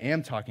money. I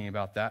am talking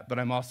about that, but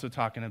I'm also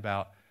talking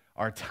about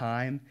our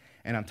time,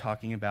 and I'm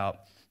talking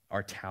about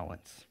our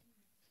talents.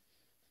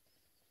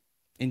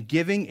 And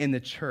giving in the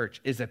church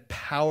is a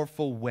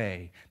powerful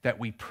way that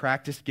we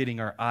practice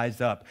getting our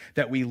eyes up,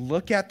 that we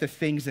look at the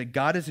things that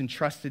God has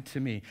entrusted to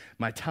me,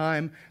 my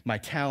time, my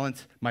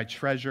talents, my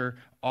treasure,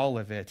 all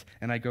of it.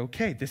 And I go,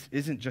 okay, this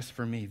isn't just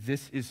for me.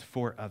 This is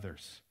for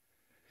others.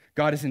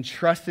 God has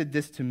entrusted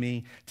this to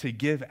me to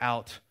give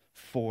out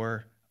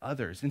for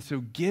others. And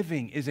so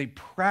giving is a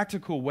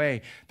practical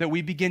way that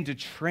we begin to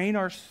train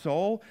our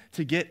soul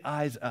to get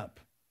eyes up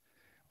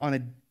on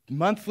a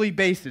monthly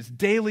basis,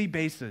 daily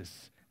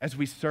basis, as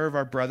we serve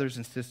our brothers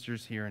and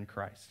sisters here in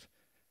Christ.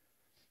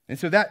 And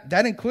so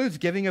that includes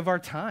giving of our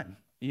time,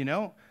 you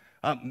know.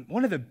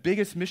 One of the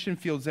biggest mission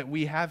fields that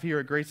we have here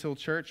at Grace Hill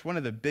Church, one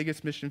of the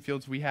biggest mission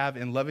fields we have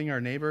in loving our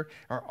neighbor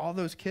are all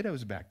those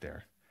kiddos back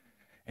there.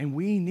 And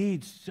we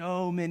need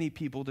so many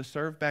people to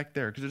serve back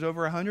there because there's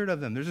over 100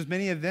 of them. There's as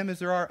many of them as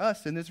there are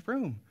us in this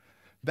room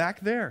back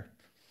there.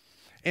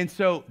 And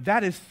so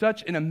that is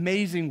such an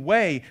amazing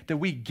way that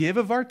we give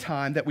of our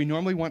time that we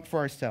normally want for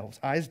ourselves,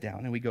 eyes down,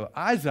 and we go,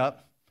 eyes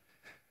up.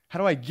 How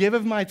do I give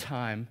of my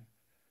time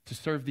to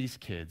serve these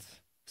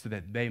kids so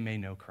that they may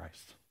know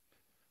Christ?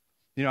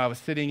 You know, I was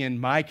sitting in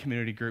my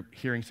community group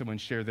hearing someone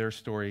share their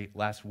story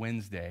last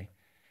Wednesday,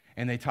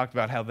 and they talked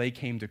about how they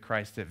came to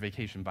Christ at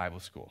Vacation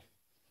Bible School,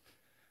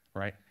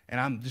 right? And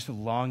I'm just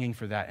longing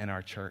for that in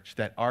our church,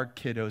 that our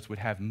kiddos would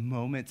have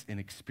moments and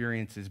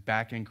experiences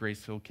back in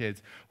Grace Hill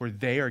Kids where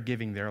they are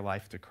giving their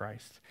life to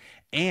Christ.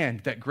 And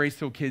that Grace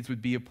Hill Kids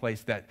would be a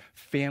place that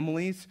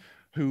families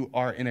who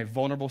are in a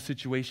vulnerable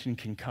situation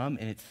can come,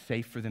 and it's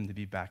safe for them to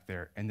be back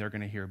there, and they're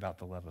going to hear about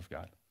the love of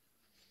God.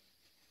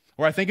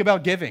 Or I think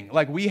about giving.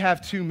 Like, we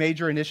have two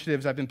major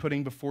initiatives I've been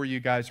putting before you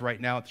guys right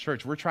now at the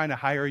church. We're trying to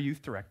hire a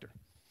youth director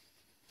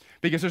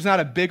because there's not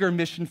a bigger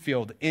mission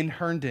field in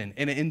Herndon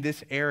and in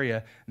this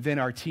area than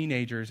our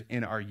teenagers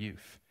and our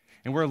youth.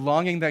 And we're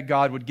longing that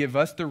God would give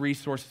us the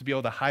resources to be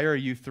able to hire a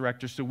youth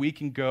director so we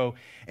can go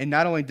and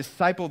not only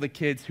disciple the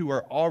kids who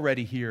are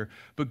already here,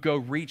 but go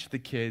reach the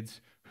kids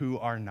who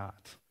are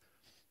not.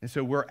 And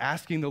so we're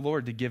asking the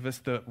Lord to give us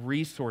the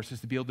resources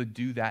to be able to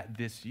do that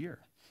this year.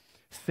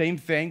 Same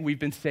thing, we've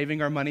been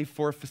saving our money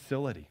for a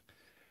facility.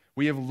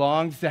 We have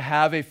longed to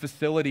have a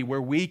facility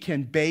where we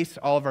can base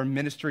all of our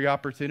ministry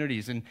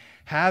opportunities and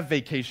have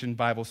vacation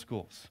Bible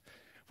schools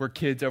where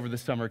kids over the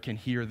summer can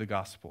hear the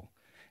gospel.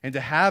 And to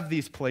have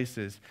these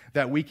places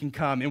that we can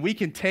come and we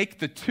can take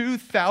the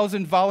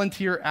 2,000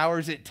 volunteer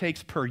hours it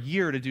takes per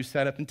year to do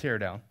setup and tear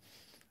down.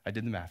 I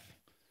did the math.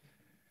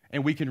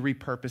 And we can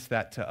repurpose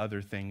that to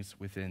other things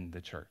within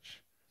the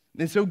church.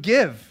 And so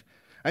give.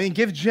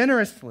 Give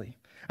generously.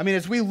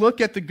 As we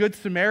look at the Good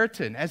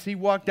Samaritan, as he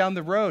walked down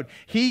the road,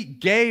 he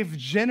gave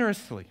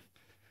generously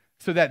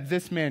so that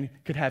this man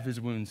could have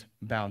his wounds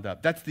bound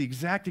up. That's the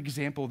exact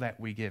example that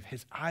we give.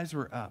 His eyes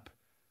were up.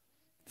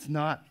 It's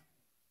not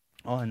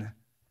on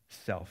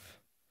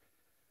self.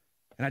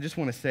 And I just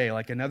want to say,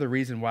 another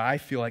reason why I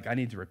feel like I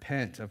need to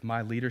repent of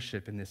my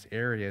leadership in this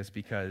area is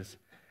because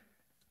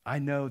I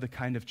know the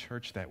kind of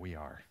church that we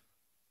are.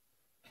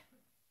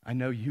 I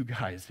know you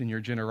guys and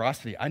your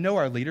generosity. I know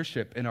our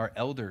leadership and our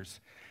elders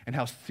and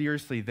how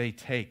seriously they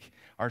take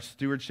our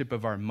stewardship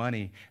of our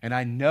money. And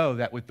I know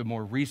that with the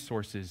more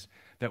resources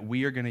that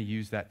we are going to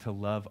use that to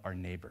love our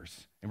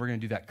neighbors. And we're going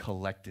to do that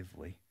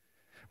collectively.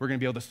 We're going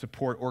to be able to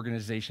support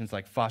organizations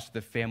like Foster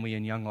the Family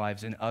and Young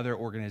Lives and other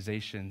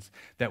organizations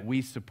that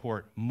we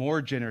support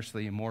more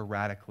generously and more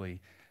radically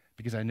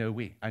because I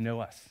know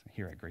us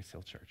here at Grace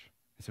Hill Church.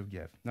 So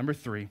give. Number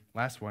 3,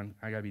 last one,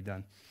 I got to be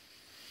done,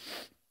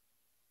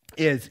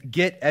 is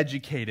get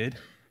educated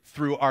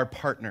through our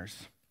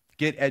partners.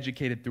 Get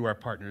educated through our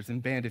partners.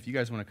 And band, if you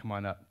guys want to come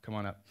on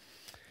up.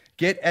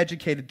 Get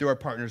educated through our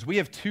partners. We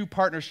have 2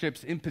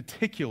 partnerships in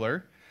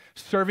particular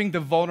serving the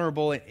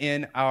vulnerable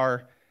in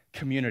our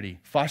community.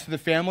 Foster the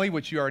Family,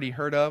 which you already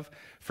heard of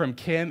from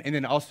Kim, and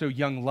then also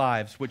Young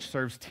Lives, which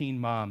serves teen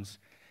moms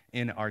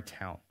in our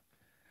town.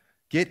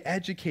 Get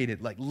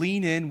educated,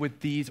 lean in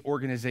with these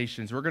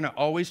organizations. We're going to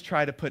always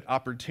try to put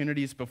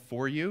opportunities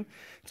before you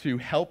to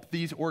help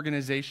these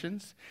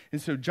organizations.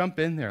 And so jump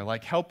in there,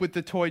 help with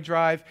the toy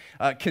drive.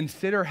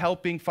 Consider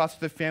helping Foster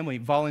the Family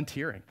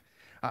volunteering.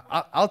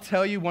 I'll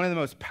tell you, one of the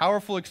most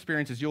powerful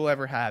experiences you'll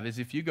ever have is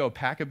if you go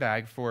pack a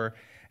bag for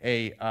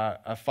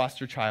a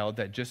foster child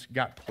that just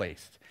got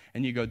placed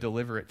and you go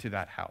deliver it to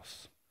that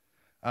house.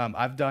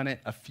 I've done it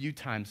a few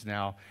times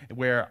now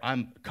where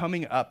I'm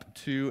coming up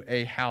to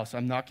a house,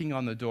 I'm knocking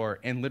on the door,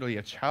 and literally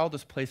a child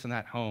is placed in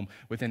that home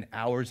within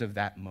hours of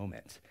that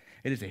moment.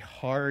 It is a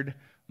hard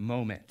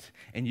moment,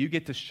 and you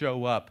get to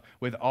show up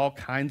with all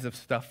kinds of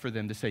stuff for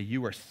them to say,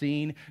 you are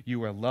seen,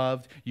 you are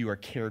loved, you are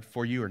cared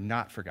for, you are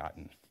not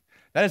forgotten.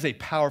 That is a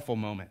powerful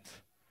moment.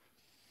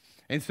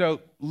 And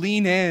so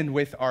lean in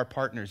with our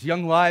partners.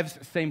 Young Lives,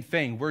 same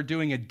thing. We're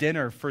doing a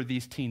dinner for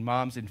these teen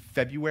moms in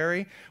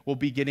February. We'll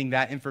be getting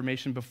that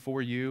information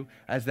before you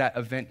as that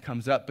event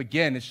comes up.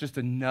 Again, it's just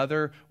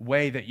another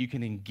way that you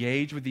can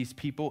engage with these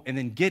people and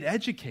then get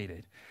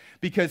educated.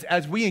 Because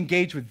as we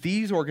engage with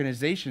these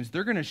organizations,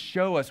 they're going to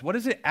show us what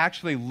does it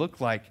actually look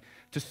like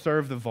to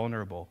serve the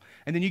vulnerable.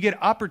 And then you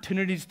get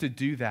opportunities to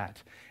do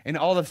that. And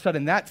all of a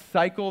sudden, that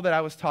cycle that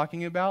I was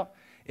talking about,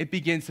 it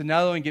begins to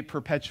not only get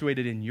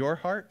perpetuated in your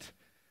heart,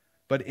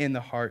 but in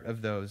the heart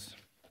of those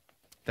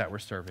that we're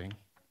serving.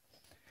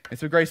 And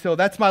so, Grace Hill,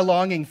 that's my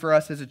longing for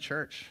us as a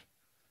church.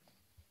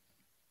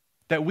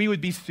 That we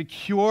would be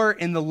secure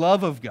in the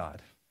love of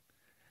God.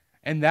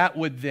 And that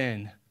would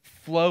then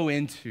flow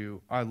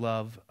into our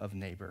love of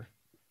neighbor.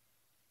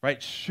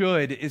 Right?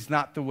 Should is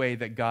not the way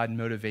that God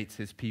motivates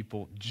his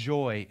people.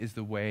 Joy is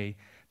the way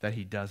that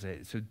he does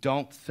it. So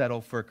don't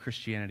settle for a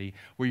Christianity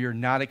where you're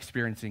not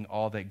experiencing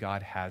all that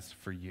God has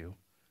for you.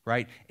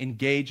 Right?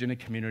 Engage in a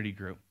community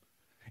group.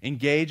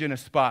 Engage in a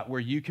spot where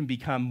you can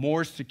become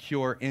more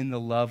secure in the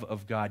love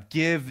of God.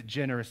 Give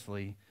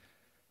generously.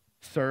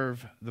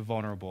 Serve the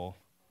vulnerable.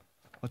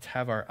 Let's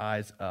have our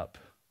eyes up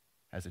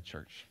as a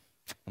church.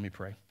 Let me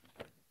pray.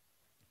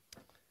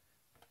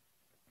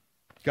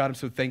 God, I'm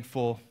so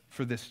thankful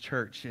for this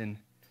church and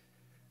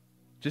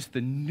just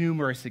the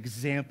numerous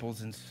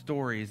examples and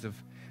stories of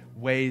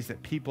ways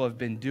that people have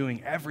been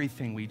doing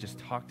everything we just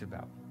talked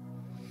about.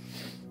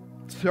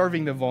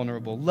 Serving the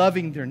vulnerable,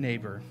 loving their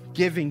neighbor,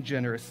 giving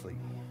generously.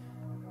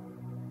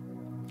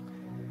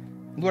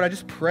 Lord, I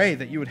just pray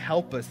that you would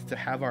help us to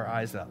have our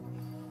eyes up.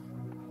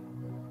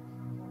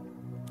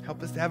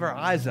 Help us to have our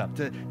eyes up,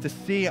 to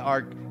see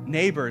our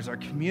neighbors, our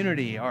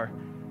community, our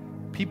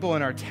people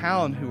in our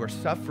town who are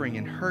suffering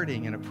and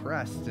hurting and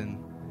oppressed. And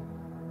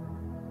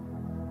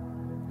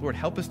Lord,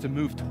 help us to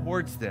move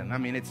towards them. I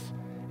mean, it's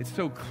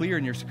so clear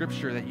in your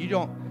scripture that you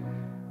don't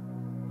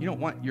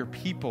want your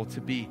people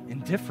to be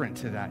indifferent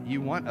to that.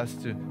 You want us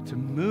to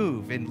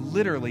move and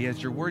literally,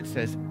 as your word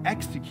says,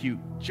 execute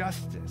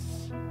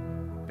justice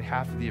on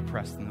behalf of the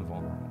oppressed and the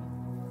vulnerable.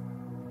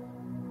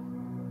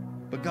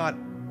 But God,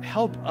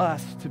 help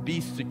us to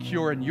be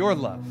secure in your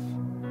love.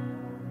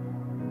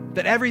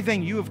 That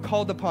everything you have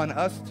called upon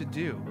us to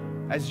do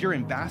as your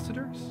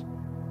ambassadors,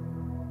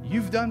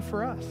 you've done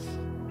for us.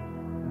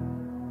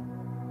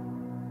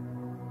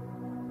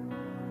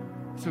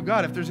 So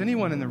God, if there's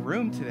anyone in the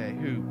room today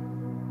who,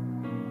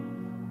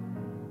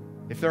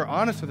 if they're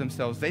honest with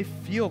themselves, they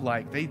feel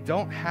like they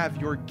don't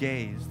have your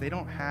gaze, they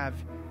don't have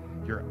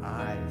your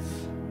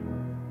eyes,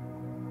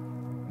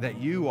 that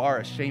you are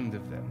ashamed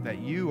of them, that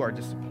you are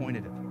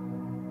disappointed of them.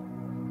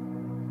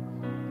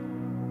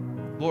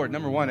 Lord,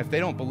 number one, if they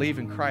don't believe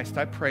in Christ,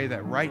 I pray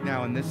that right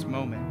now in this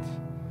moment,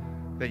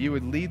 that you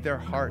would lead their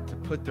heart to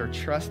put their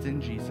trust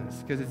in Jesus,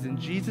 because it's in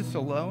Jesus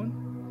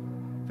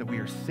alone that we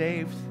are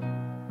saved,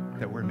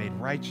 that we're made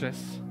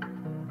righteous,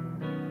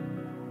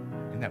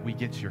 and that we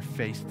get your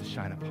face to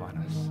shine upon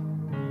us.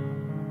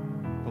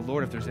 But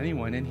Lord, if there's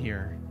anyone in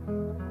here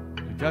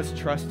who does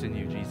trust in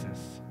you,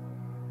 Jesus,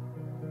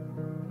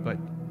 but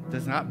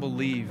does not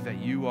believe that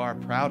you are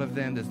proud of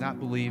them, does not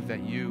believe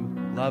that you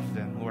love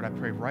them, Lord, I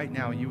pray right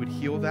now you would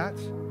heal that.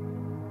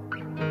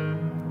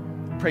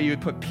 Pray you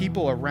would put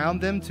people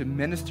around them to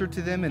minister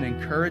to them and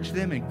encourage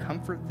them and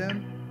comfort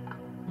them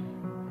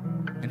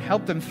and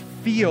help them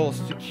feel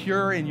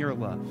secure in your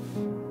love.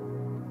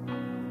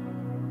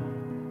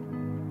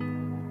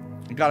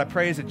 And God, I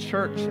pray as a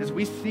church, as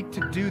we seek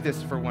to do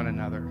this for one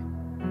another,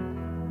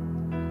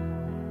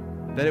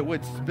 that it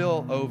would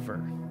spill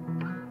over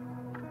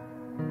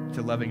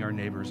to loving our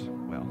neighbors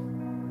well,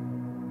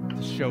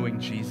 to showing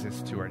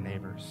Jesus to our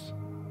neighbors.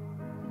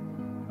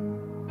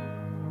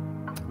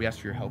 We ask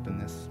for your help in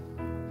this.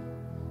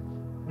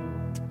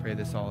 Pray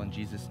this all in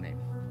Jesus' name.